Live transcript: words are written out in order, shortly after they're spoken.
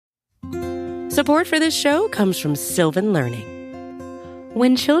Support for this show comes from Sylvan Learning.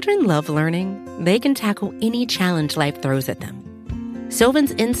 When children love learning, they can tackle any challenge life throws at them.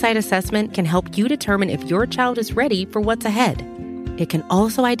 Sylvan's Insight Assessment can help you determine if your child is ready for what's ahead. It can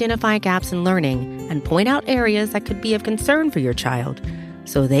also identify gaps in learning and point out areas that could be of concern for your child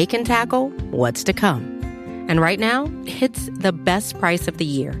so they can tackle what's to come. And right now, it's the best price of the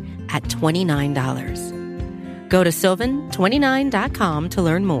year at $29. Go to sylvan29.com to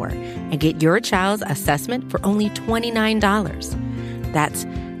learn more and get your child's assessment for only $29. That's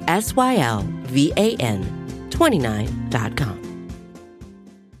SYLVAN 29.com.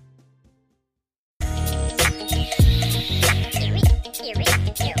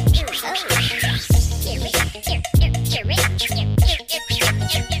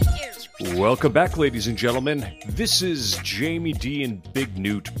 Welcome back, ladies and gentlemen. This is Jamie D and Big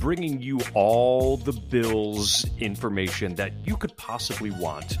Newt bringing you all the Bills information that you could possibly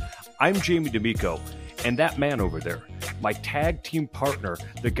want. I'm Jamie D'Amico, and that man over there, my tag team partner,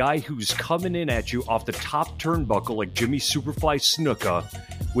 the guy who's coming in at you off the top turnbuckle like Jimmy Superfly Snuka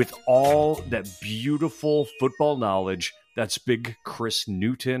with all that beautiful football knowledge, that's Big Chris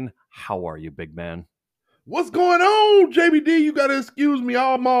Newton. How are you, big man? What's going on, JBD? You got to excuse me.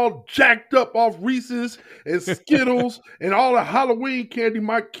 I'm all jacked up off Reese's and Skittles and all the Halloween candy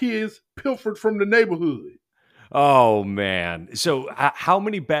my kids pilfered from the neighborhood. Oh, man. So how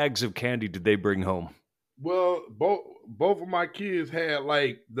many bags of candy did they bring home? Well, both of my kids had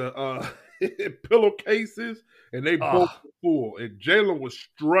like the pillowcases, and they both were full. And Jalen was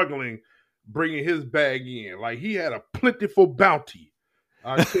struggling bringing his bag in. Like, he had a plentiful bounty.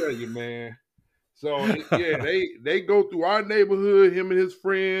 I tell you, man. So, yeah, they go through our neighborhood, him and his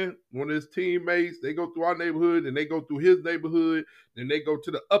friend, one of his teammates. They go through our neighborhood, and they go through his neighborhood. Then they go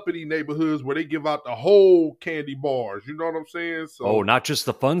to the uppity neighborhoods where they give out the whole candy bars. You know what I'm saying? So, not just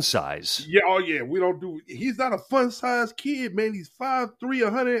the fun size. Yeah, we don't do – he's not a fun-sized kid, man. He's 5'3",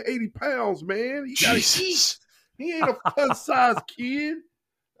 180 pounds, man. He got to eat. He ain't a fun-sized kid.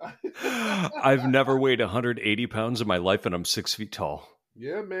 I've never weighed 180 pounds in my life, and I'm 6 feet tall.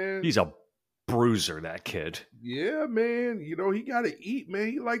 Yeah, man. He's a bruiser, that kid. Yeah, man. You know, he got to eat,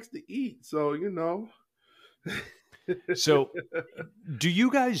 man. He likes to eat. So, you know. So, do you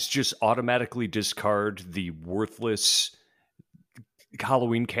guys just automatically discard the worthless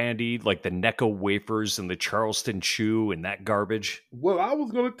Halloween candy, like the Necco wafers and the Charleston Chew and that garbage? Well, I was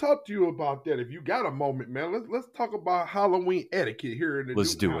going to talk to you about that. If you got a moment, man, let's talk about Halloween etiquette here in the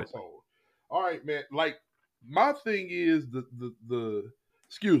Newt household. It. All right, man. Like, my thing is the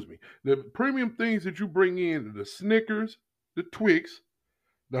premium things that you bring in, the Snickers, the Twix,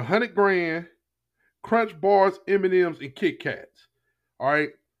 the 100 Grand, Crunch Bars, M&Ms, and Kit Kats. All right?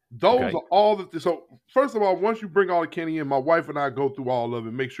 Those are all the – so, first of all, once you bring all the candy in, my wife and I go through all of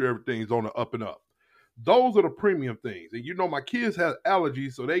it, make sure everything's on the up and up. Those are the premium things. And, you know, my kids have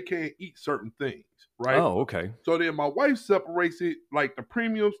allergies, so they can't eat certain things, right? Oh, okay. So then my wife separates it, like the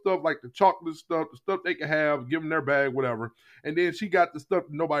premium stuff, like the chocolate stuff, the stuff they can have, give them their bag, whatever. And then she got the stuff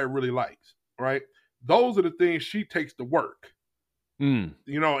that nobody really likes, right? Those are the things she takes to work, you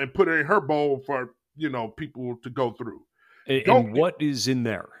know, and put it in her bowl for, you know, people to go through. And what is in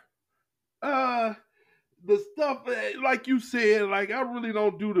there? The stuff, like you said, like I really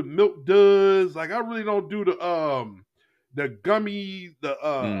don't do the Milk Duds. Like I really don't do the gummy, the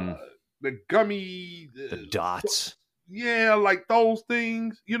dots. Yeah, like those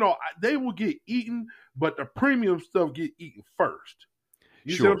things. You know, they will get eaten, but the premium stuff get eaten first.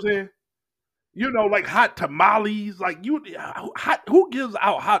 You see what I'm saying? You know, like hot tamales. Like who gives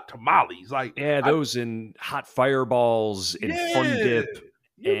out hot tamales? Like those in hot fireballs and Fun Dip.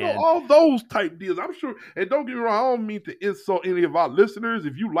 You know, all those type deals. I'm sure, and don't get me wrong, I don't mean to insult any of our listeners.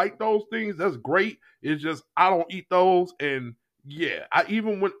 If you like those things, that's great. It's just, I don't eat those. And yeah,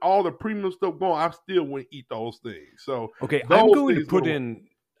 even when all the premium stuff going, I still wouldn't eat those things. So, okay, I'm going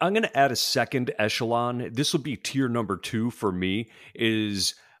to add a second echelon. This will be tier number 2 for me,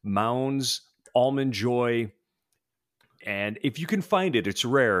 is Mounds, Almond Joy, and if you can find it, it's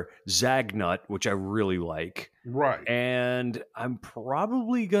rare, Zagnut, which I really like. Right. And I'm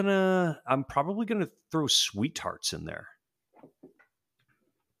probably gonna throw Sweet Tarts in there.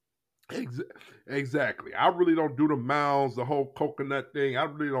 Exactly. I really don't do the Mounds, the whole coconut thing. I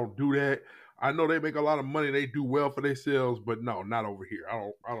really don't do that. I know they make a lot of money. They do well for themselves, but no, not over here.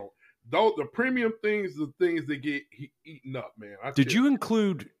 I don't. Though the premium things, the things that get eaten up, man. Did you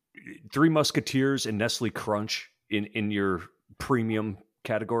include Three Musketeers and Nestle Crunch in your premium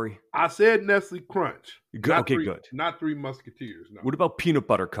category? I said Nestle Crunch. Good. Good. Not Three Musketeers. No. What about peanut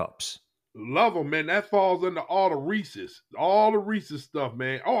butter cups? Love them, man. That falls under all the Reese's stuff,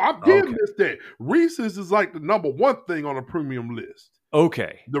 man. Oh, I did Okay. miss that. Reese's is like the number one thing on a premium list.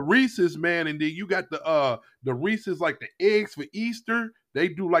 Okay. The Reese's, man, and then you got the Reese's, like the eggs for Easter. They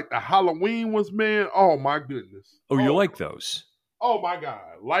do like the Halloween ones, man. Oh my goodness. Oh, you like those? Oh my God.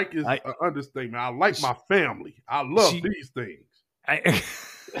 Like is an understatement. I like my family. I love these things.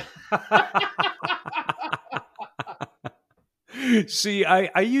 See,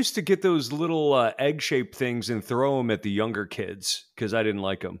 I used to get those little egg-shaped things and throw them at the younger kids because I didn't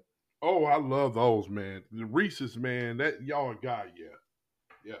like them. Oh, I love those, man. The Reese's, man, that y'all got, yeah.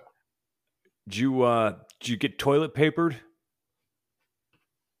 Did you get toilet papered?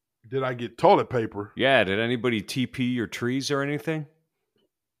 Did I get toilet paper? Yeah. Did anybody TP your trees or anything?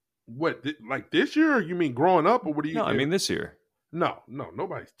 What, like this year? Or you mean growing up, or what do you? No, I mean this year. No,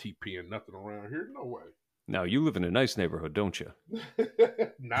 nobody's TPing nothing around here. No way. Now, you live in a nice neighborhood, don't you?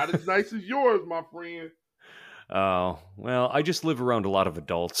 Not as nice as yours, my friend. Oh, well, I just live around a lot of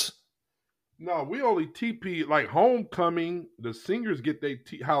adults. No, we only TP, like homecoming. The singers get their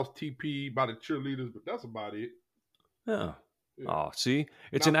house TP by the cheerleaders, but that's about it. Oh, yeah. Oh, see?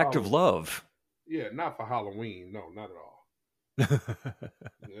 It's not an act of love. Yeah, not for Halloween. No, not at all.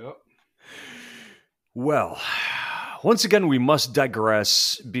 Yep. Well, once again, we must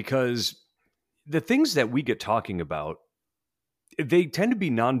digress because the things that we get talking about, they tend to be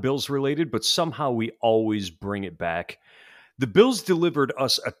non-Bills related, but somehow we always bring it back. The Bills delivered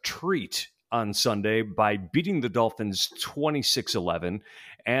us a treat on Sunday by beating the Dolphins 26-11,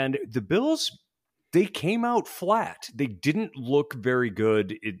 and the Bills, they came out flat. They didn't look very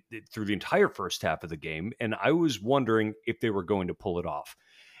good through the entire first half of the game, and I was wondering if they were going to pull it off.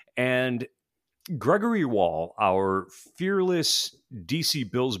 And Gregory Wall, our fearless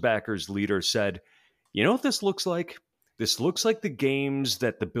DC Bills backers leader, said, "You know what this looks like? This looks like the games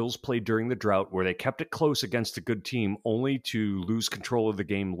that the Bills played during the drought where they kept it close against a good team only to lose control of the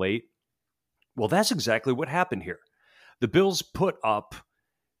game late." Well, that's exactly what happened here. The Bills put up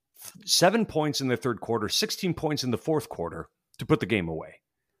 7 points in the third quarter, 16 points in the fourth quarter to put the game away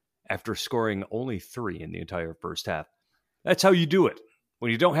after scoring only 3 in the entire first half. That's how you do it.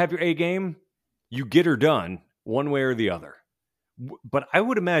 When you don't have your A game, you get her done one way or the other. But I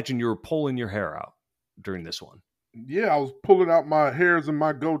would imagine you were pulling your hair out during this one. Yeah, I was pulling out my hairs and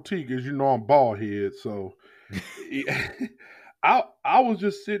my goatee because you know I'm bald head. So I was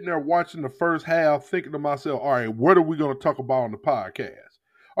just sitting there watching the first half thinking to myself, all right, what are we going to talk about on the podcast?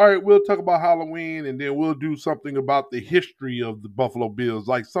 All right, we'll talk about Halloween and then we'll do something about the history of the Buffalo Bills,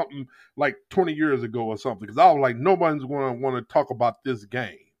 like something like 20 years ago or something. Because I was like, nobody's going to want to talk about this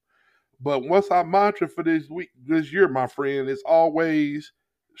game. But what's our mantra for this year, my friend? It's always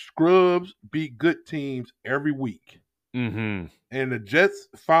scrubs beat good teams every week. Mm-hmm. And the Jets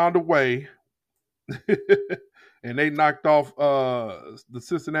found a way, and they knocked off the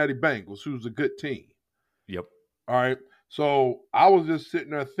Cincinnati Bengals, who's a good team. Yep. All right. So I was just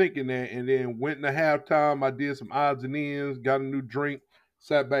sitting there thinking that, and then went into halftime. I did some odds and ends, got a new drink,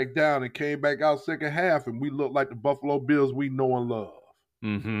 sat back down, and came back out second half, and we looked like the Buffalo Bills we know and love.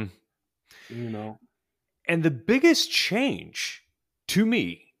 Mm-hmm. You know. And the biggest change to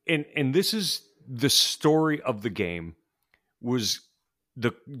me, and this is the story of the game, was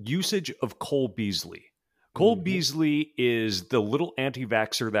the usage of Cole Beasley. Cole Beasley is the little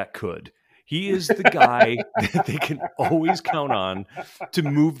anti-vaxxer that could. He is the guy that they can always count on to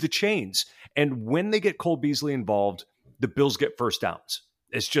move the chains. And when they get Cole Beasley involved, the Bills get first downs.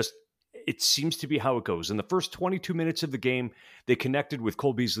 It seems to be how it goes. In the first 22 minutes of the game, they connected with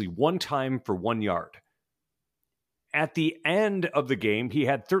Cole Beasley one time for 1 yard. At the end of the game, he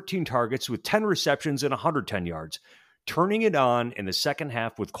had 13 targets with 10 receptions and 110 yards. Turning it on in the second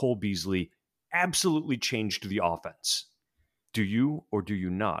half with Cole Beasley absolutely changed the offense. Do you or do you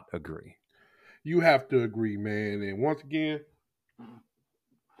not agree? You have to agree, man. And once again,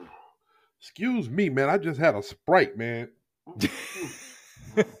 excuse me, man. I just had a Sprite, man.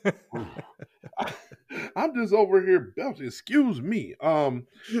 I'm just over here belching. Excuse me.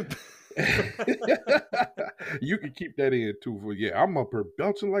 You can keep that in too. I'm up here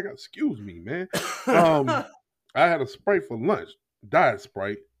belching like. Excuse me, man. I had a Sprite for lunch. Diet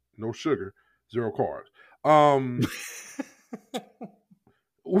Sprite, no sugar, 0 carbs.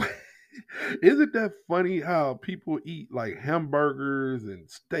 Isn't that funny how people eat like hamburgers and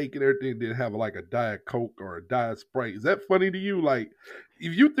steak and everything, then have like a Diet Coke or a Diet Sprite? Is that funny to you? Like,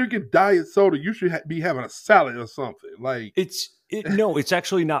 if you thinking diet soda, you should be having a salad or something. Like, No, it's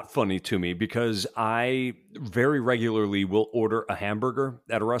actually not funny to me because I very regularly will order a hamburger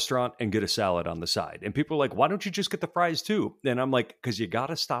at a restaurant and get a salad on the side. And people are like, why don't you just get the fries too? And I'm like, because you got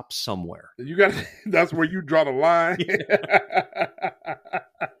to stop somewhere. you got that's where you draw the line.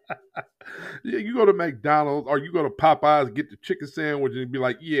 Yeah, you go to McDonald's or you go to Popeyes, get the chicken sandwich, and be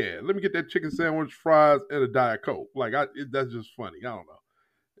like, "Yeah, let me get that chicken sandwich, fries, and a Diet Coke." Like, that's just funny. I don't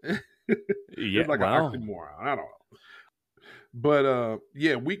know. Yeah, It's like an oxymoron. I don't know. But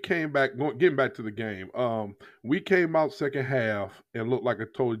yeah, we came back. Getting back to the game, we came out second half and looked like a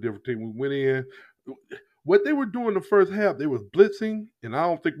totally different team. We went in. What they were doing the first half, they was blitzing, and I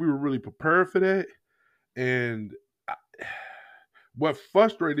don't think we were really prepared for that. And what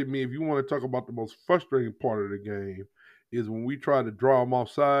frustrated me, if you want to talk about the most frustrating part of the game, is when we tried to draw them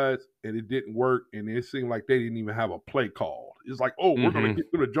off sides and it didn't work, and it seemed like they didn't even have a play called. It's like, oh, we're going to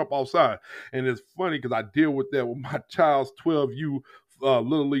get them to jump offside. And it's funny because I deal with that with my child's 12U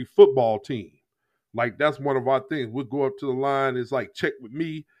Little League football team. Like, that's one of our things. We'll go up to the line. It's like, check with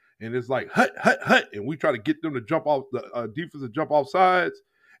me. And it's like, hut, hut, hut. And we try to get them to jump off, the defense to jump off sides.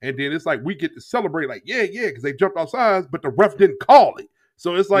 And then it's like we get to celebrate, like, yeah, because they jumped off sides, but the ref didn't call it.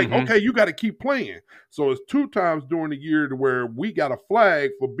 So it's like, okay, you got to keep playing. So it's 2 times during the year to where we got a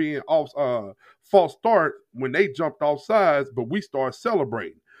flag for being off false start when they jumped off sides, but we start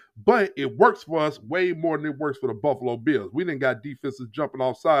celebrating. But it works for us way more than it works for the Buffalo Bills. We done got defenses jumping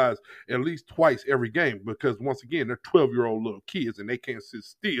off sides at least twice every game because, once again, they're 12-year-old little kids and they can't sit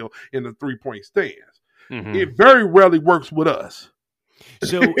still in the 3-point stands. It very rarely works with us.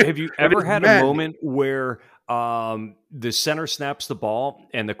 So have you ever had a moment where the center snaps the ball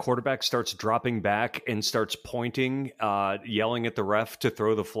and the quarterback starts dropping back and starts pointing, yelling at the ref to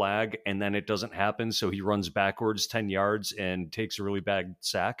throw the flag, and then it doesn't happen, so he runs backwards 10 yards and takes a really bad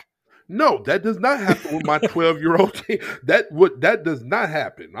sack? No, that does not happen with my 12-year-old team. That does not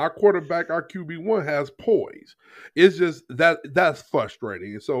happen. Our quarterback, our QB1, has poise. It's just that's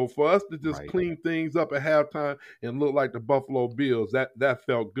frustrating. And so for us to just clean things up at halftime and look like the Buffalo Bills, that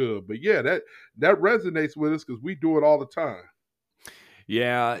felt good. But yeah, that resonates with us because we do it all the time.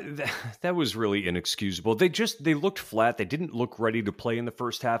 Yeah, that was really inexcusable. They looked flat. They didn't look ready to play in the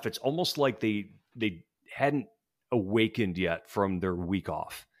first half. It's almost like they hadn't awakened yet from their week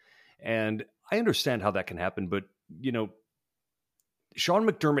off. And I understand how that can happen, but, Sean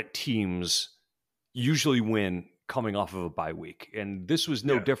McDermott teams usually win coming off of a bye week. And this was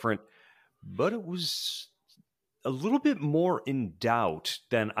no different, but it was a little bit more in doubt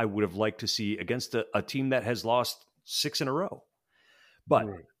than I would have liked to see against a team that has lost 6 in a row. But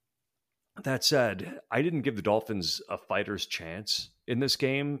that said, I didn't give the Dolphins a fighter's chance in this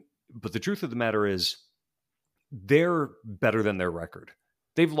game. But the truth of the matter is they're better than their record.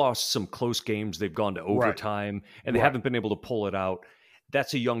 They've lost some close games. They've gone to overtime, and they haven't been able to pull it out.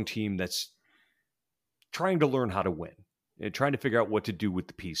 That's a young team that's trying to learn how to win and trying to figure out what to do with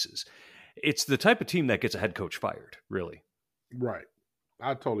the pieces. It's the type of team that gets a head coach fired, really. Right.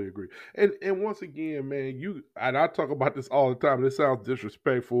 I totally agree. And once again, man, I talk about this all the time. This sounds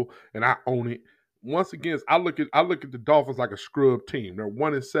disrespectful, and I own it. Once again, I look at the Dolphins like a scrub team. They're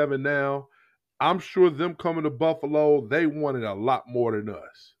 1-7 now. I'm sure them coming to Buffalo, they wanted a lot more than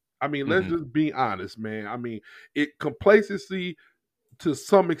us. I mean, let's just be honest, man. I mean, complacency to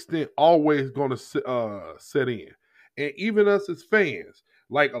some extent always going to set in. And even us as fans,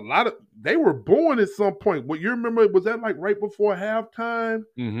 like they were born at some point. What you remember, was that like right before halftime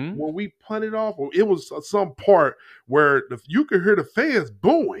when we punted off? Or it was some part where you could hear the fans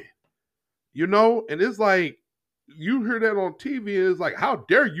booing, and it's like, you hear that on TV, and it's like, how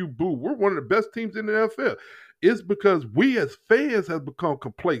dare you boo? We're one of the best teams in the NFL. It's because we as fans have become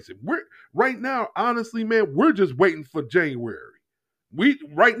complacent. Right now, honestly, man, we're just waiting for January.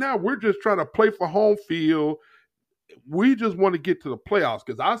 Right now, we're just trying to play for home field. We just want to get to the playoffs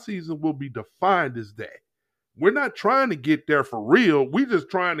because our season will be defined as that. We're not trying to get there for real. We're just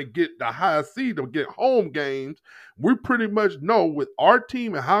trying to get the highest seed to get home games. We pretty much know with our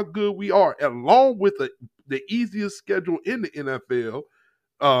team and how good we are, along with the easiest schedule in the NFL,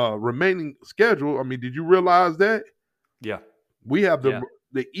 remaining schedule. I mean, did you realize that? Yeah. We have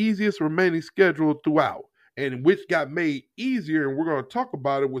the easiest remaining schedule throughout, and which got made easier, and we're going to talk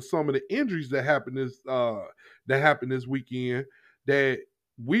about it with some of the injuries that happened this weekend, that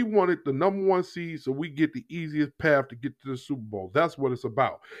We wanted the number one seed so we get the easiest path to get to the Super Bowl. That's what it's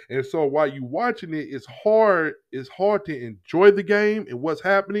about. And so while you're watching it, it's hard to enjoy the game and what's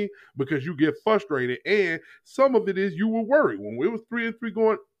happening because you get frustrated. And some of it is you were worried. When we was 3-3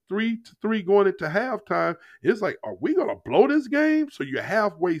 going 3-3 going into halftime, it's like, are we gonna blow this game? So you're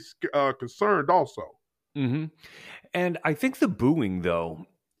halfway concerned also. Mm-hmm. And I think the booing, though,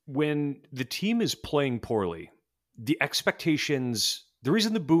 when the team is playing poorly, the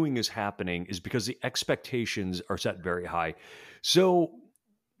reason the booing is happening is because the expectations are set very high. So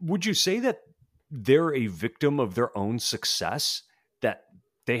would you say that they're a victim of their own success, that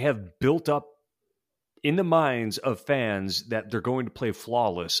they have built up in the minds of fans that they're going to play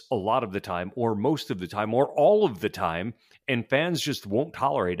flawless a lot of the time, or most of the time, or all of the time, and fans just won't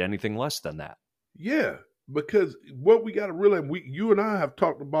tolerate anything less than that? Yeah, because what we got to realize, you and I have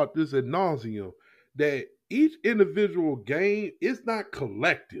talked about this ad nauseum, that each individual game is not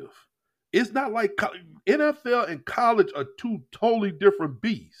collective. It's not like NFL and college are two totally different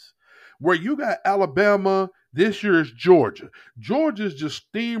beasts. Where you got Alabama, this year is Georgia. Georgia's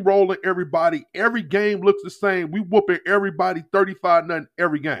just steamrolling everybody. Every game looks the same. We whooping everybody 35-0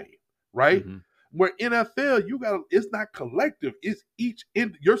 every game, right? Mm-hmm. Where NFL, it's not collective. It's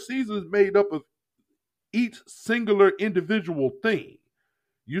your season is made up of each singular individual thing.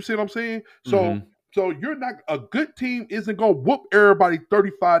 You see what I'm saying? So you're not, a good team isn't going to whoop everybody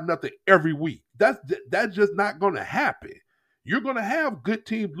 35-0 every week. That's just not going to happen. You're going to have good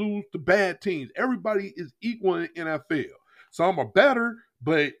teams lose to bad teams. Everybody is equal in the NFL. Some are better,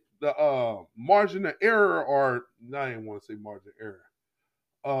 but the margin of error, or I didn't want to say margin of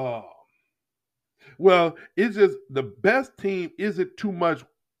error. Well, it's just the best team isn't too much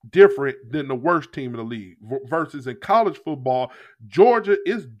different than the worst team in the league. Versus in college football, Georgia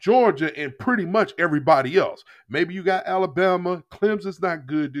is Georgia and pretty much everybody else. Maybe you got Alabama. Clemson's not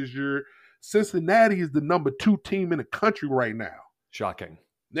good this year. Cincinnati is the number 2 team in the country right now. Shocking.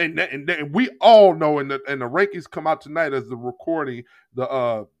 And we all know, and the rankings come out tonight as the recording.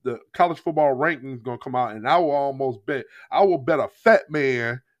 The college football rankings is going to come out, and I will bet a fat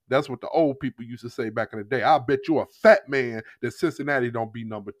man. That's what the old people used to say back in the day. I'll bet you a fat man that Cincinnati don't be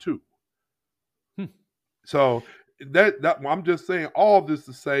number 2. So that I'm just saying all this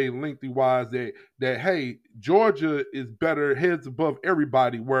to say, lengthy-wise, that hey, Georgia is better, heads above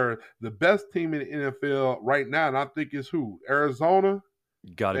everybody, where the best team in the NFL right now, and I think is who? Arizona?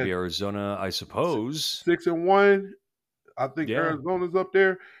 Got to be Arizona, I suppose. 6-1. I think Arizona's up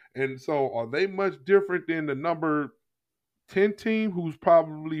there. And so are they much different than the number 10 team who's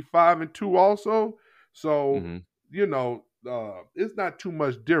probably 5-2 also? So, it's not too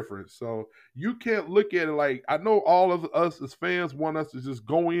much difference. So you can't look at it like, I know all of us as fans want us to just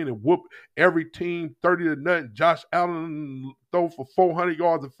go in and whoop every team 30-0. Josh Allen throw for 400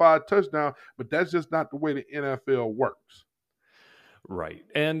 yards and 5 touchdowns, but that's just not the way the NFL works. Right.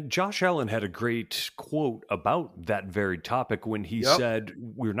 And Josh Allen had a great quote about that very topic when he said,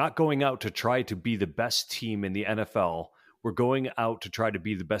 we're not going out to try to be the best team in the NFL. We're going out to try to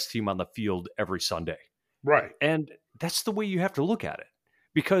be the best team on the field every Sunday. Right. And that's the way you have to look at it.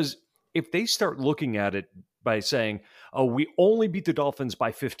 Because if they start looking at it by saying, oh, we only beat the Dolphins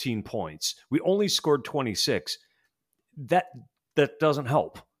by 15 points, we only scored 26, that doesn't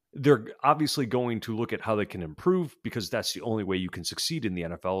help. They're obviously going to look at how they can improve, because that's the only way you can succeed in the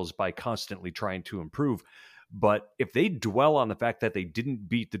NFL is by constantly trying to improve. But if they dwell on the fact that they didn't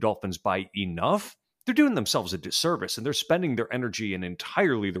beat the Dolphins by enough, they're doing themselves a disservice and they're spending their energy in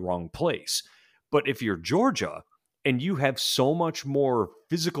entirely the wrong place. But if you're Georgia and you have so much more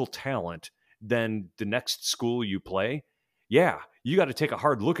physical talent than the next school you play, you got to take a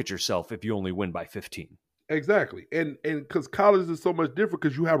hard look at yourself if you only win by 15. Exactly. And because college is so much different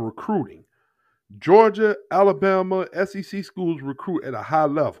because you have recruiting. Georgia, Alabama, SEC schools recruit at a high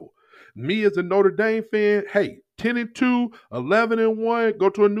level. Me as a Notre Dame fan, hey, 10-2, 11-1, go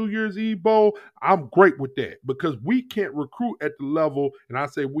to a New Year's Eve bowl. I'm great with that because we can't recruit at the level, and I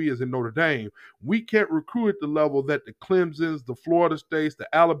say we as in Notre Dame, we can't recruit at the level that the Clemsons, the Florida States, the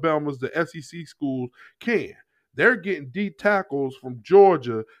Alabamas, the SEC schools can. They're getting D tackles from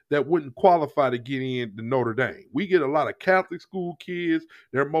Georgia that wouldn't qualify to get in to Notre Dame. We get a lot of Catholic school kids.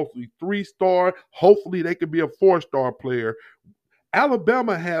 They're mostly 3-star. Hopefully they could be a 4-star player.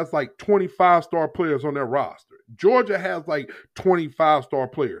 Alabama has like 25-star players on their roster. Georgia has like 25-star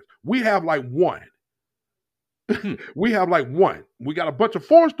players. We have like 1. We have like 1. We got a bunch of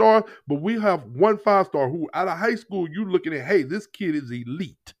 4-stars, but we have 1 5-star who out of high school you looking at, hey, this kid is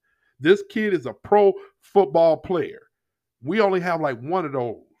elite. This kid is a pro football player. We only have like 1 of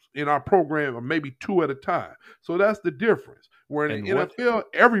those. in our program are maybe 2 at a time. So that's the difference. Where in the NFL,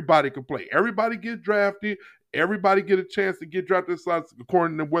 everybody can play. Everybody gets drafted. Everybody get a chance to get drafted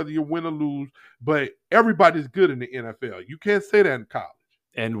according to whether you win or lose. But everybody's good in the NFL. You can't say that in college.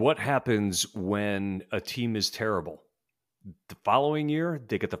 And what happens when a team is terrible? The following year,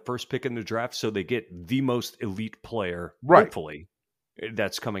 they get the first pick in the draft, so they get the most elite player, right. Hopefully,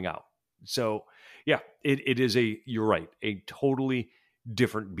 that's coming out. So, yeah, it is you're right, a totally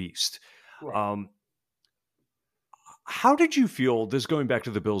different beast. Right. How did you feel, this going back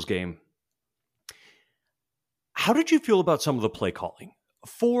to the Bills game, how did you feel about some of the play calling?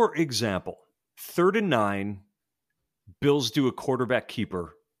 For example, 3rd and 9, Bills do a quarterback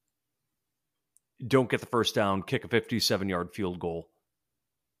keeper, don't get the first down, kick a 57-yard field goal.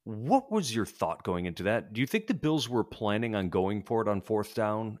 What was your thought going into that? Do you think the Bills were planning on going for it on 4th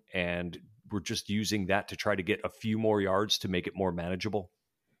down and were just using that to try to get a few more yards to make it more manageable?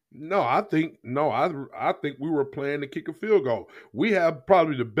 No, I think we were planning to kick a field goal. We have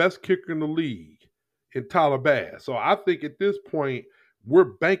probably the best kicker in the league in Tyler Bass. So I think at this point we're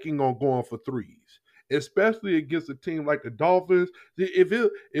banking on going for threes, especially against a team like the Dolphins. If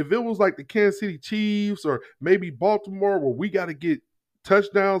it was like the Kansas City Chiefs or maybe Baltimore where we got to get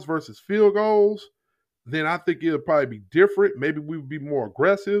touchdowns versus field goals, then I think it'll probably be different. Maybe we would be more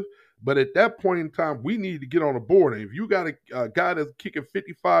aggressive. But at that point in time, we need to get on the board. And if you got a guy that's kicking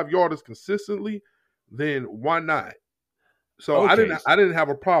 55-yarders consistently, then why not? So okay. I didn't have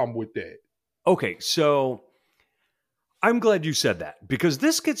a problem with that. Okay, so I'm glad you said that because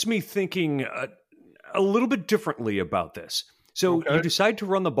this gets me thinking a little bit differently about this. So you decide to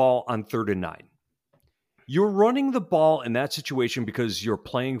run the ball on 3rd and 9. You're running the ball in that situation because you're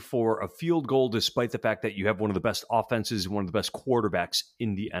playing for a field goal despite the fact that you have one of the best offenses and one of the best quarterbacks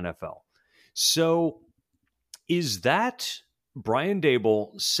in the NFL. So is that Brian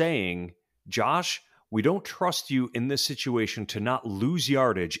Daboll saying, Josh, we don't trust you in this situation to not lose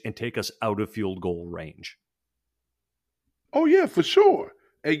yardage and take us out of field goal range? Oh, yeah, for sure.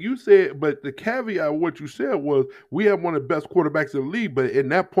 And you said, but the caveat of what you said was we have one of the best quarterbacks in the league. But in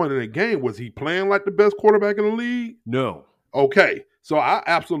that point in the game, was he playing like the best quarterback in the league? No. Okay. So I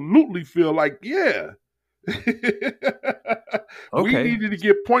absolutely feel like, yeah. We needed to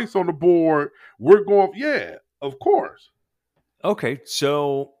get points on the board. We're going, yeah, of course. Okay.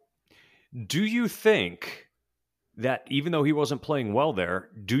 So do you think that even though he wasn't playing well there,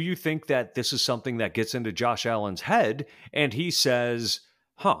 do you think that this is something that gets into Josh Allen's head and he says,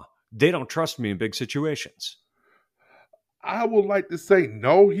 they don't trust me in big situations? I would like to say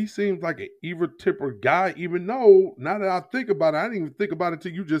no. He seems like an even-tempered guy, even though, now that I think about it, I didn't even think about it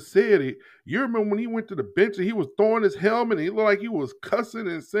until you just said it. You remember when he went to the bench and he was throwing his helmet and he looked like he was cussing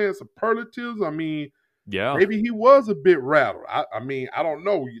and saying superlatives? I mean, yeah, maybe he was a bit rattled. I mean, I don't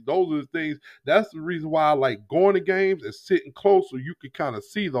know. Those are the things. That's the reason why I like going to games and sitting close so you can kind of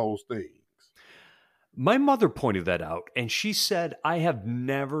see those things. My mother pointed that out, and she said, I have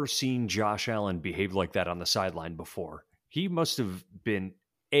never seen Josh Allen behave like that on the sideline before. He must have been,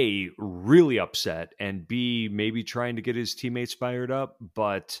 A, really upset, and B, maybe trying to get his teammates fired up.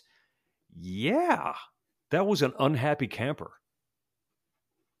 But, yeah, that was an unhappy camper.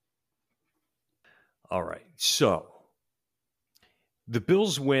 All right, so the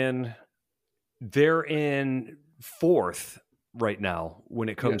Bills win. They're in 4th right now when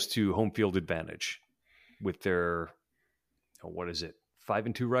it comes to home field advantage with their,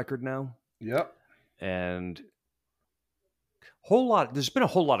 5-2 record now? Yep. And there's been a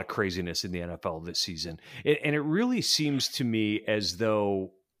whole lot of craziness in the NFL this season. And it really seems to me as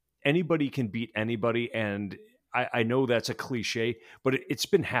though anybody can beat anybody. And I know that's a cliche, but it's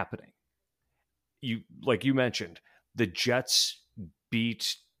been happening. Like you mentioned, the Jets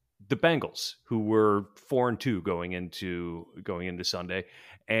beat the Bengals, who were 4-2 going into Sunday,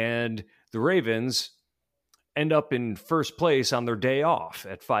 and the Ravens end up in first place on their day off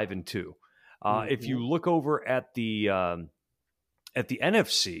at 5-2. If you look over at the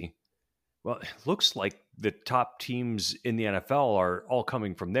NFC, well, it looks like the top teams in the NFL are all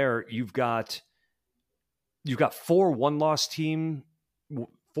coming from there. You've got 4 one-loss teams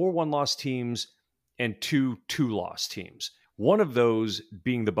and 2 two-loss teams. One of those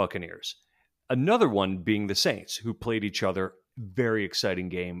being the Buccaneers. Another one being the Saints, who played each other. Very exciting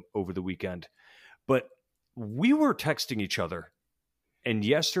game over the weekend. But we were texting each other, and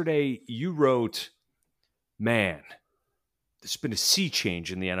yesterday you wrote, man, there's been a sea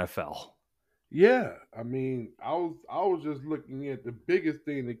change in the NFL. Yeah, I mean, I was just looking at the biggest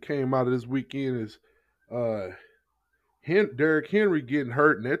thing that came out of this weekend is Derrick Henry getting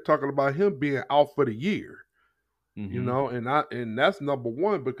hurt, and they're talking about him being out for the year. You know, and that's number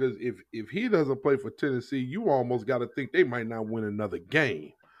one, because if he doesn't play for Tennessee, you almost got to think they might not win another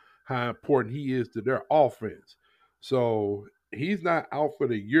game. How important he is to their offense. So he's not out for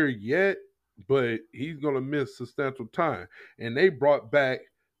the year yet, but he's going to miss substantial time. And they brought back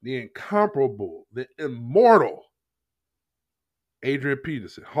the incomparable, the immortal Adrian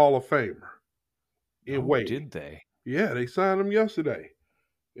Peterson, Hall of Famer in waiting. Did they? Yeah, they signed him yesterday.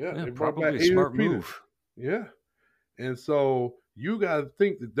 Yeah, Yeah, they brought probably back a Adrian smart Peterson. move. Yeah. And so you got to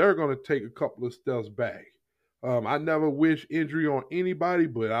think that they're going to take a couple of steps back. I never wish injury on anybody,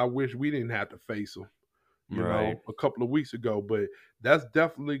 but I wish we didn't have to face them, you know, a couple of weeks ago. But that's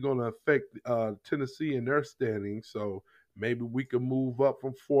definitely going to affect Tennessee in their standing. So maybe we can move up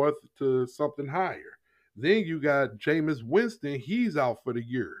from fourth to something higher. Then you got Jameis Winston. He's out for the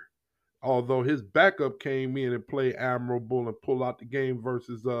year. Although his backup came in and played admirable and pulled out the game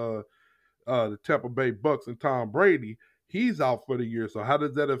versus the Tampa Bay Bucks and Tom Brady, he's out for the year. So how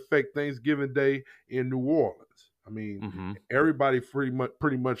does that affect Thanksgiving Day in New Orleans? I mean, everybody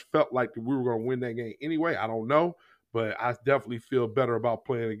pretty much felt like we were going to win that game anyway. I don't know, but I definitely feel better about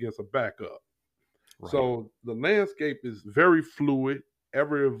playing against a backup. Right. So the landscape is very fluid,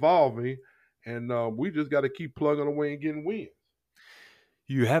 ever evolving, and we just got to keep plugging away and getting wins.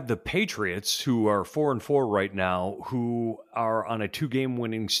 You have the Patriots, who are 4-4 right now, who are on a 2-game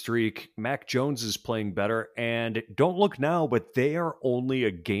winning streak. Mac Jones is playing better, and don't look now, but they are only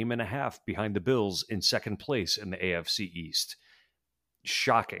a game and a half behind the Bills in second place in the AFC East.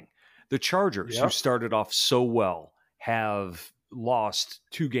 Shocking. The Chargers, who started off so well, have lost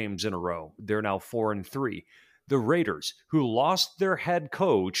 2 games in a row. They're now 4-3. The Raiders, who lost their head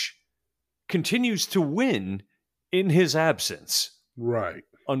coach, continues to win in his absence. Right.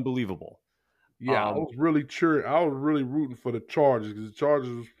 Unbelievable. Yeah, I was really cheering. I was really rooting for the Chargers because the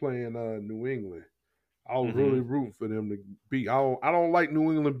Chargers was playing New England. I was really rooting for them to beat. I don't like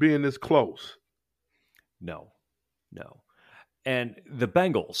New England being this close. No. And the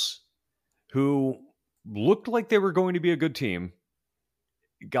Bengals, who looked like they were going to be a good team,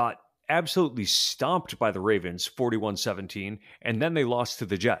 got absolutely stomped by the Ravens, 41-17, and then they lost to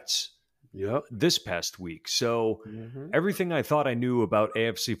the Jets. This past week. So everything I thought I knew about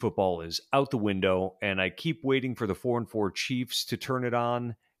AFC football is out the window, and I keep waiting for the 4-4 Chiefs to turn it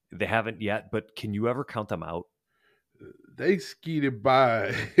on. They haven't yet, but can you ever count them out? They skeeted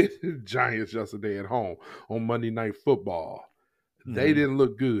by the Giants yesterday at home on Monday Night Football. They didn't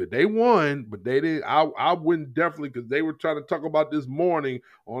look good. They won, but they didn't. I wouldn't definitely, because they were trying to talk about this morning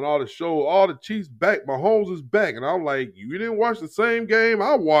on all the show. All the Chiefs back. Mahomes is back, and I'm like, you didn't watch the same game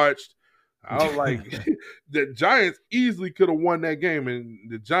I watched. I was like, the Giants easily could have won that game, and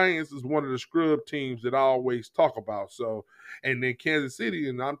the Giants is one of the scrub teams that I always talk about. So, and then Kansas City,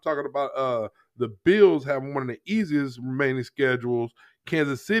 and I'm talking about the Bills have one of the easiest remaining schedules.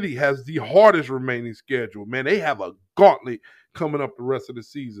 Kansas City has the hardest remaining schedule. Man, they have a gauntlet coming up the rest of the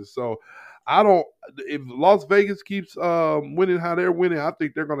season. So, if Las Vegas keeps winning how they're winning, I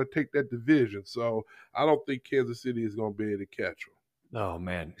think they're going to take that division. So, I don't think Kansas City is going to be able to catch them. Oh,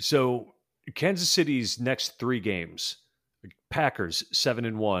 man. So, Kansas City's next 3 games: Packers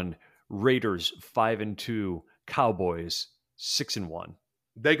 7-1, Raiders 5-2, Cowboys 6-1.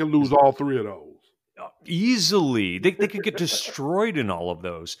 They can lose all 3 of those easily. They could get destroyed in all of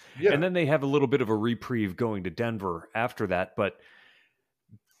those, and then they have a little bit of a reprieve going to Denver after that. But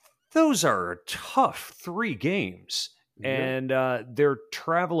those are tough 3 games, and they're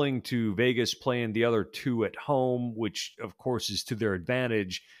traveling to Vegas, playing the other 2 at home, which of course is to their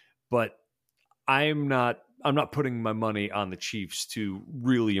advantage. But I'm not putting my money on the Chiefs to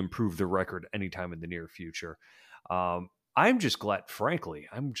really improve the record anytime in the near future. I'm just glad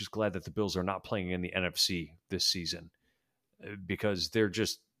that the Bills are not playing in the NFC this season, because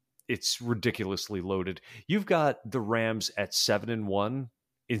it's ridiculously loaded. You've got the Rams at 7-1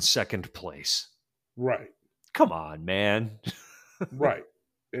 in second place. Right. Come on, man. Right.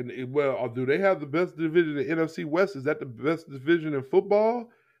 And do they have the best division in the NFC West? Is that the best division in football?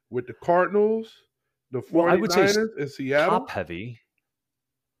 With the Cardinals, the 49ers, I would say and Seattle? Top heavy.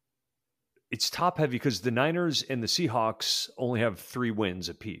 It's top heavy because the Niners and the Seahawks only have 3 wins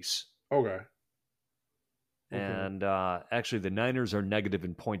apiece. Okay. And actually, the Niners are negative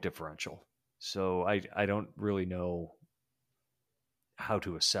in point differential. So I don't really know how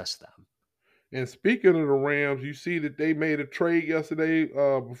to assess them. And speaking of the Rams, you see that they made a trade yesterday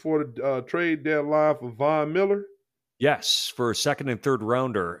before the trade deadline for Von Miller? Yes, for a 2nd and 3rd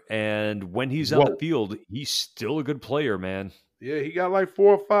rounder. And when he's on the field, he's still a good player, man. Yeah, he got like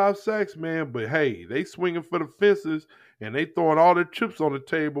 4 or 5 sacks, man. But, hey, they swinging for the fences, and they throwing all their chips on the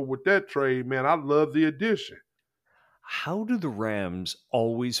table with that trade, man. I love the addition. how do the Rams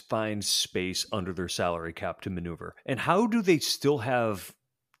always find space under their salary cap to maneuver? And how do they still have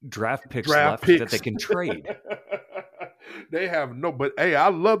draft picks left that they can trade? They have no, but hey, I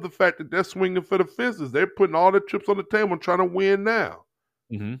love the fact that they're swinging for the fences. They're putting all the chips on the table and trying to win now.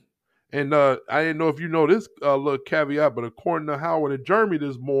 Mm-hmm. And I didn't know if you know this little caveat, but according to Howard and Jeremy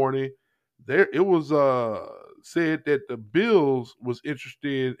this morning, it was said that the Bills was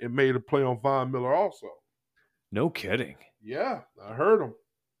interested and made a play on Von Miller also. No kidding. Yeah, I heard him.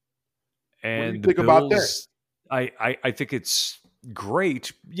 And what do you the think Bills, about that? I think it's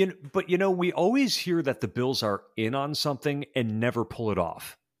great. But we always hear that the Bills are in on something and never pull it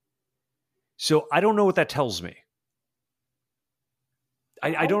off. So I don't know what that tells me.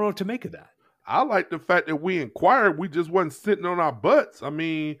 I don't know what to make of that. I like the fact that we inquired. We just wasn't sitting on our butts. I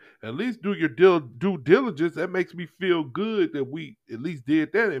mean, at least do your due diligence. That makes me feel good that we at least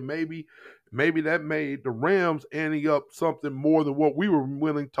did that. And maybe that made the Rams ante up something more than what we were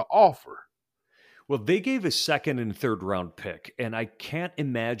willing to offer. Well, they gave a second and third round pick, and I can't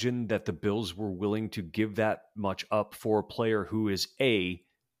imagine that the Bills were willing to give that much up for a player who is A,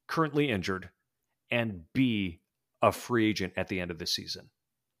 currently injured, and B, a free agent at the end of the season.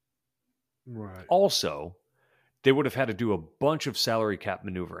 Right. Also, they would have had to do a bunch of salary cap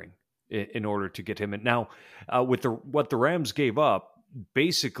maneuvering in order to get him in. Now, with what the Rams gave up,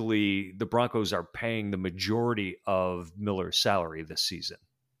 basically the Broncos are paying the majority of Miller's salary this season.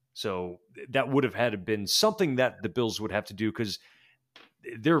 So that would have had to been something that the Bills would have to do because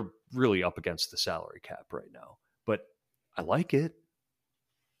they're really up against the salary cap right now. But I like it.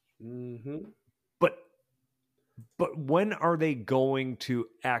 Mm-hmm. But when are they going to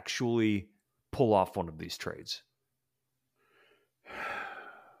actually pull off one of these trades?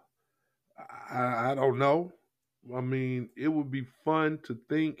 I don't know. I mean, it would be fun to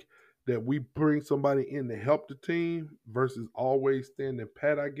think that we bring somebody in to help the team versus always standing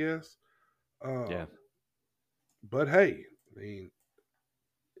pat, I guess. Yeah. But hey, I mean,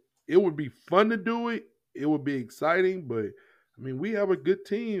 it would be fun to do it. It would be exciting, but I mean, we have a good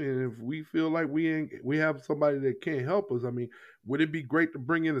team, and if we feel like we have somebody that can't help us, I mean, would it be great to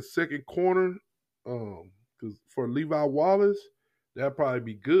bring in a second corner? Because for Levi Wallace, that'd probably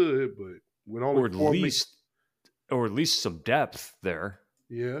be good, but with only or at least some depth there.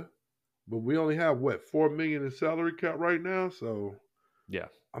 Yeah, but we only have $4 million in salary cap right now, so yeah.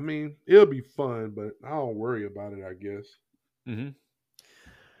 I mean, it'll be fun, but I don't worry about it, I guess. Mm-hmm.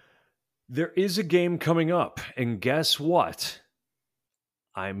 There is a game coming up, and guess what?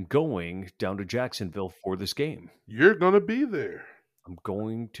 I'm going down to Jacksonville for this game. You're going to be there. I'm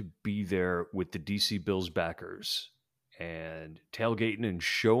going to be there with the DC Bills backers and tailgating and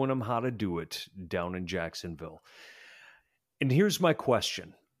showing them how to do it down in Jacksonville. And here's my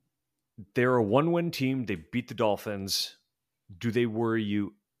question. They're a one-win team. They beat the Dolphins. Do they worry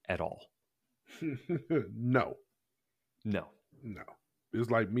you at all? No. It's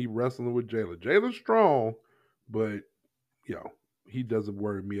like me wrestling with Jalen. Jalen's strong, but, he doesn't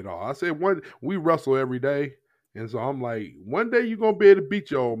worry me at all. I said we wrestle every day, and so I'm like, one day you're gonna be able to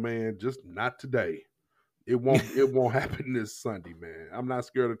beat your old man, just not today. It won't happen this Sunday, man. I'm not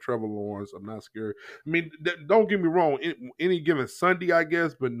scared of Trevor Lawrence. I'm not scared. I mean, don't get me wrong. Any given Sunday, I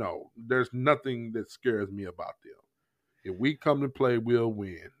guess, but no, there's nothing that scares me about them. If we come to play, we'll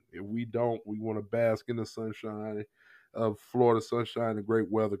win. If we don't, we want to bask in the sunshine of Florida sunshine and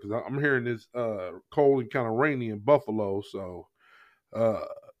great weather. Because I'm hearing this cold and kind of rainy in Buffalo, so.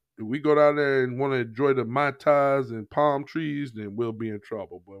 If we go down there and want to enjoy the Mai Tais and palm trees, then we'll be in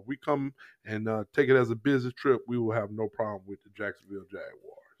trouble. But if we come and take it as a business trip, we will have no problem with the Jacksonville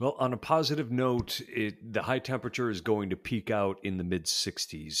Jaguars. Well, on a positive note, the high temperature is going to peak out in the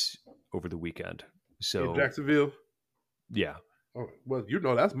mid-60s over the weekend. So in Jacksonville? Yeah. Oh, well,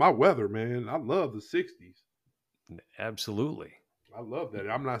 that's my weather, man. I love the 60s. Absolutely. I love that.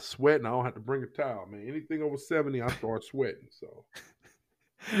 I'm not sweating. I don't have to bring a towel, man. Anything over 70, I start sweating. So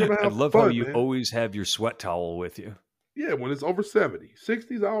I love how you always have your sweat towel with you. Yeah, when it's over 70.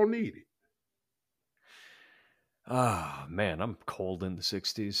 60s, I don't need it. Ah, man, I'm cold in the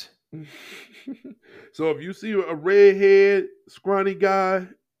 60s. So if you see a redhead, scrawny guy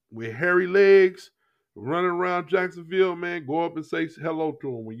with hairy legs running around Jacksonville, man, go up and say hello to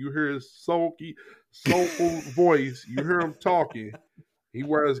him. When you hear his soulful voice, you hear him talking. He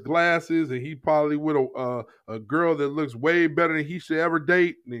wears glasses, and he probably with a girl that looks way better than he should ever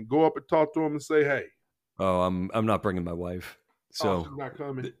date. And then go up and talk to him and say, "Hey." Oh, I'm not bringing my wife. So she's not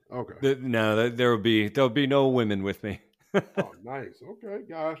coming. Okay. No, there'll be no women with me. Oh, nice. Okay,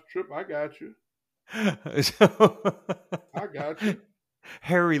 guys, Trip, I got you. I got you.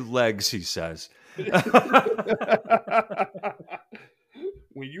 Hairy legs, he says.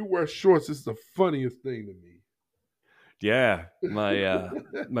 When you wear shorts, it's the funniest thing to me. Yeah,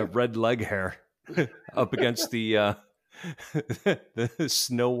 my red leg hair up against the the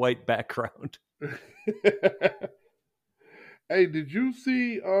snow white background. Hey, did you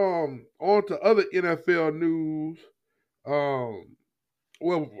see on to other NFL news?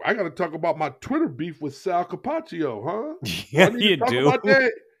 Well, I got to talk about my Twitter beef with Sal Capaccio, huh? Yeah, I need you to talk do. about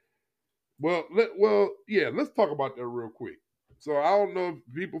that. Yeah, let's talk about that real quick. So I don't know if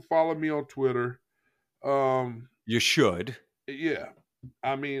people follow me on Twitter. You should. Yeah.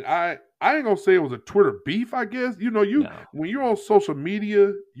 I mean, I ain't gonna say it was a Twitter beef, I guess. No. When you're on social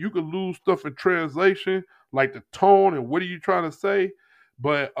media, you could lose stuff in translation, like the tone and what are you trying to say.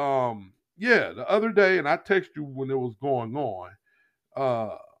 But yeah, the other day, and I texted you when it was going on.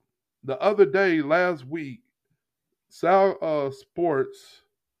 The other day, last week, Sal Sports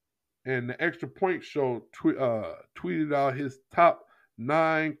and the Extra Point Show tweeted out his top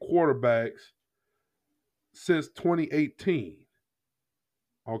 9 quarterbacks since 2018.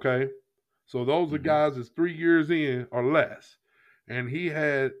 Okay, so those are guys that's 3 years in or less, and he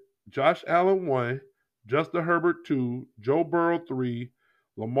had Josh Allen 1, Justin Herbert 2, Joe Burrow 3,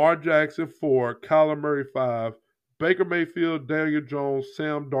 Lamar Jackson 4, Kyler Murray 5, Baker Mayfield, Daniel Jones,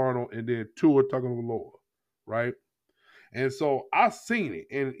 Sam Darnold, and then Tua Tagovailoa, right? And so I seen it,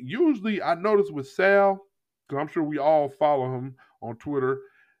 and usually I notice with Sal, because I'm sure we all follow him on Twitter.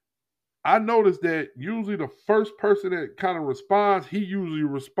 I noticed that usually the first person that kind of responds, he usually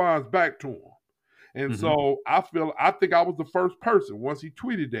responds back to him. And so I think I was the first person once he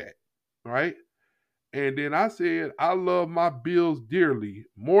tweeted that, right? And then I said, I love my Bills dearly,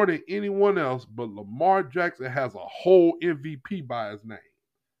 more than anyone else, but Lamar Jackson has a whole MVP by his name.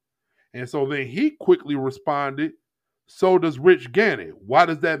 And so then he quickly responded, so does Rich Gannon. Why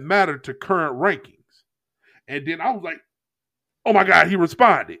does that matter to current rankings? And then I was like, oh my God, he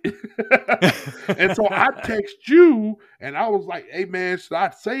responded. And so I text you and I was like, hey man, should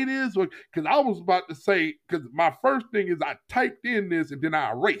I say this? Because I was about to say, because my first thing is I typed in this and then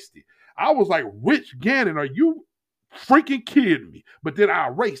I erased it. I was like, Rich Gannon, are you freaking kidding me? But then I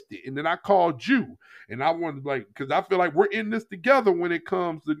erased it and then I called you. And I wanted because I feel like we're in this together when it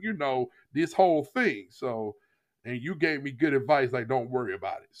comes to, this whole thing. So, and you gave me good advice, like, don't worry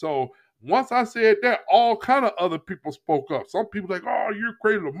about it. So, once I said that, all kind of other people spoke up. Some people like, oh, you're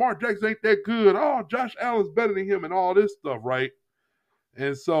crazy. Lamar Jackson ain't that good. Oh, Josh Allen's better than him and all this stuff, right?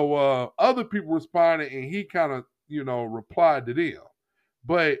 And so other people responded and he kind of, replied to them.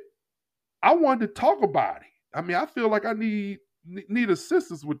 But I wanted to talk about it. I mean, I feel like I need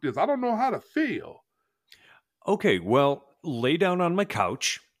assistance with this. I don't know how to feel. Okay, well, lay down on my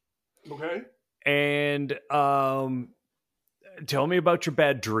couch. Okay. And tell me about your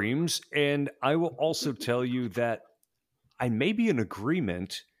bad dreams, and I will also tell you that I may be in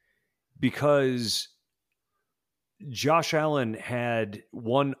agreement because Josh Allen had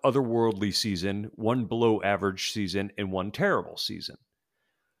one otherworldly season, one below average season, and one terrible season.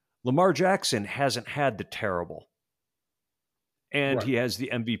 Lamar Jackson hasn't had the terrible, and Right. he has the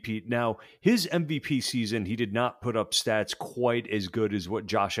MVP. Now, his MVP season, he did not put up stats quite as good as what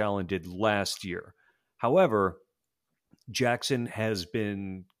Josh Allen did last year. However, Jackson has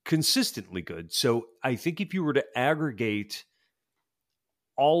been consistently good. So I think if you were to aggregate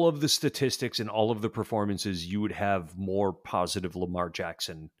all of the statistics and all of the performances, you would have more positive Lamar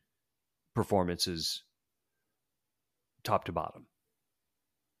Jackson performances top to bottom.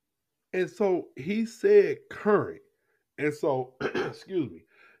 And so he said current. And so, excuse me,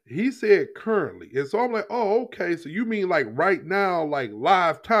 he said currently. And so I'm like, oh, okay. So you mean like right now, like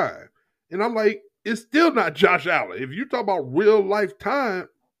live time. And I'm like, it's still not Josh Allen. If you talk about real life time,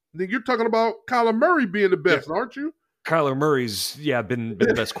 then you're talking about Kyler Murray being the best, aren't you? Kyler Murray's, been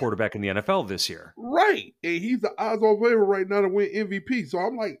the best quarterback in the NFL this year. Right. And he's the odds-on favorite right now to win MVP. So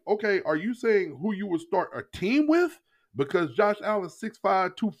I'm like, okay, are you saying who you would start a team with? Because Josh Allen, 6'5",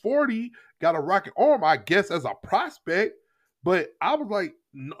 240, got a rocket arm, I guess, as a prospect. But I was like,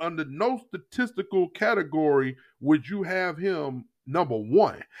 under no statistical category would you have him number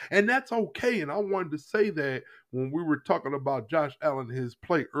one. And that's okay. And I wanted to say that when we were talking about Josh Allen and his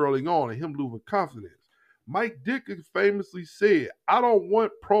play early on and him losing confidence. Mike Ditka famously said, I don't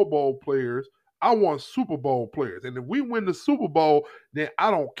want Pro Bowl players. I want Super Bowl players. And if we win the Super Bowl, then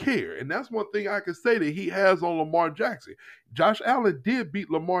I don't care. And that's one thing I can say that he has on Lamar Jackson. Josh Allen did beat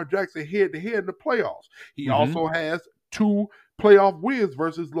Lamar Jackson head-to-head in the playoffs. He also has 2 playoff wins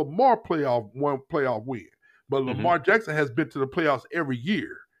versus Lamar one playoff win. But Lamar Jackson has been to the playoffs every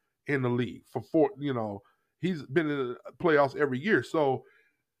year in the league for 4, He's been in the playoffs every year. So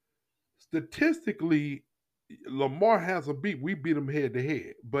statistically, Lamar has a beat. We beat him head to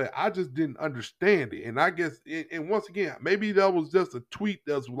head, but I just didn't understand it. And I guess, and once again, maybe that was just a tweet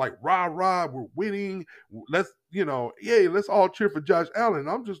that's like, rah, rah, we're winning. Let's, let's all cheer for Josh Allen.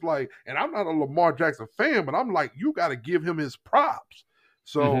 I'm just like, and I'm not a Lamar Jackson fan, but I'm like, you got to give him his props.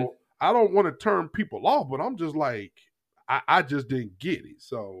 So I don't want to turn people off, but I'm just like, I just didn't get it.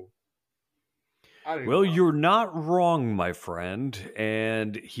 So. Well, you're not wrong, my friend.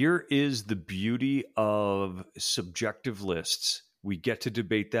 And here is the beauty of subjective lists. We get to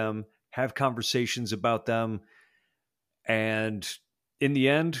debate them, have conversations about them, and in the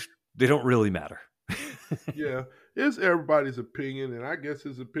end, they don't really matter. Yeah, it's everybody's opinion, and I guess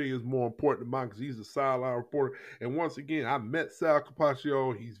his opinion is more important than mine because he's a sideline reporter. And once again, I met Sal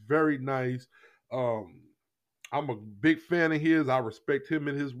Capaccio. He's very nice. I'm a big fan of his. I respect him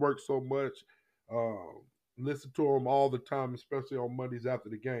and his work so much. Listen to him all the time, especially on Mondays after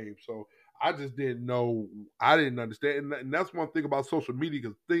the game. So I just didn't know. I didn't understand. And that's one thing about social media,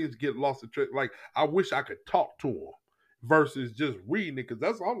 because things get lost in track. Like, I wish I could talk to him versus just reading it,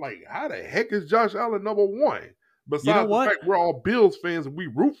 because I'm like, how the heck is Josh Allen number one? Besides the fact we're all Bills fans and we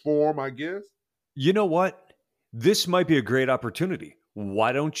root for him, I guess. You know what? This might be a great opportunity.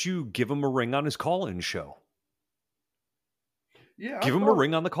 Why don't you give him a ring on his call-in show? Yeah, give him a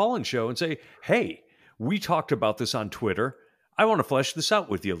ring on the call-in show and say, hey, we talked about this on Twitter. I want to flesh this out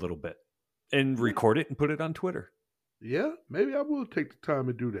with you a little bit, and record it and put it on Twitter. Yeah, maybe I will take the time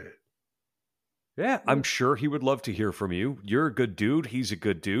to do that. Yeah, I'm sure he would love to hear from you. You're a good dude. He's a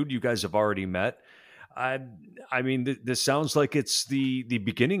good dude. You guys have already met. I mean, this sounds like it's the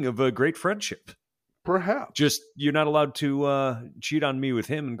beginning of a great friendship. Perhaps. Just, you're not allowed to cheat on me with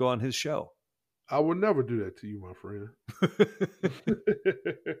him and go on his show. I would never do that to you, my friend.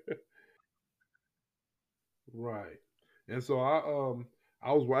 Right. And so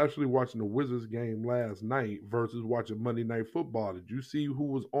I was actually watching the Wizards game last night versus watching Monday Night Football. Did you see who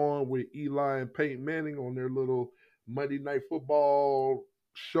was on with Eli and Peyton Manning on their little Monday Night Football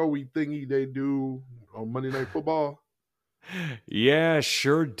showy thingy they do on Monday Night Football? Yeah,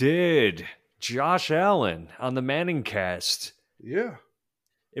 sure did. Josh Allen on the Manning cast. Yeah.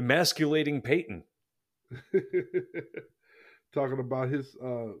 Emasculating Peyton. Talking about his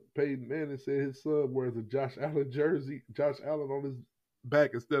Peyton Manning said his son wears a Josh Allen jersey, Josh Allen on his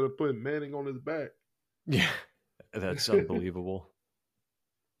back instead of putting Manning on his back. Yeah, that's unbelievable.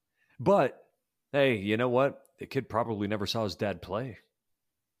 But, hey, you know what? The kid probably never saw his dad play.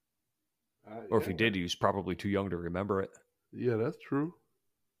 Or if he did, he was probably too young to remember it. Yeah, that's true.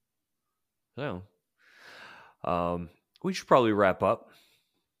 So, we should probably wrap up.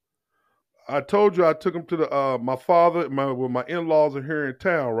 I told you I took him to the my father, my in-laws are here in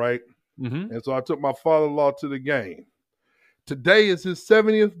town, right? Mm-hmm. And so I took my father-in-law to the game. Today is his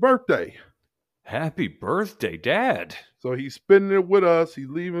 70th birthday. Happy birthday, Dad. So he's spending it with us. He's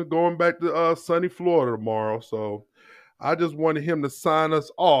leaving, going back to sunny Florida tomorrow. So I just wanted him to sign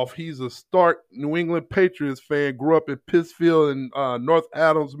us off. He's a stark New England Patriots fan, grew up in Pittsfield in North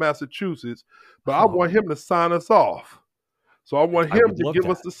Adams, Massachusetts. But I want him to sign us off. So I want him to give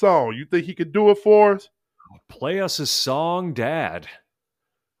us the song. You think he could do it for us? Play us a song, Dad.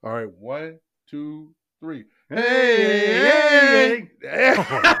 All right, 1, 2, 3. Hey, hey.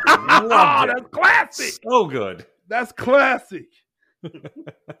 Oh, that's classic. So good. That's classic.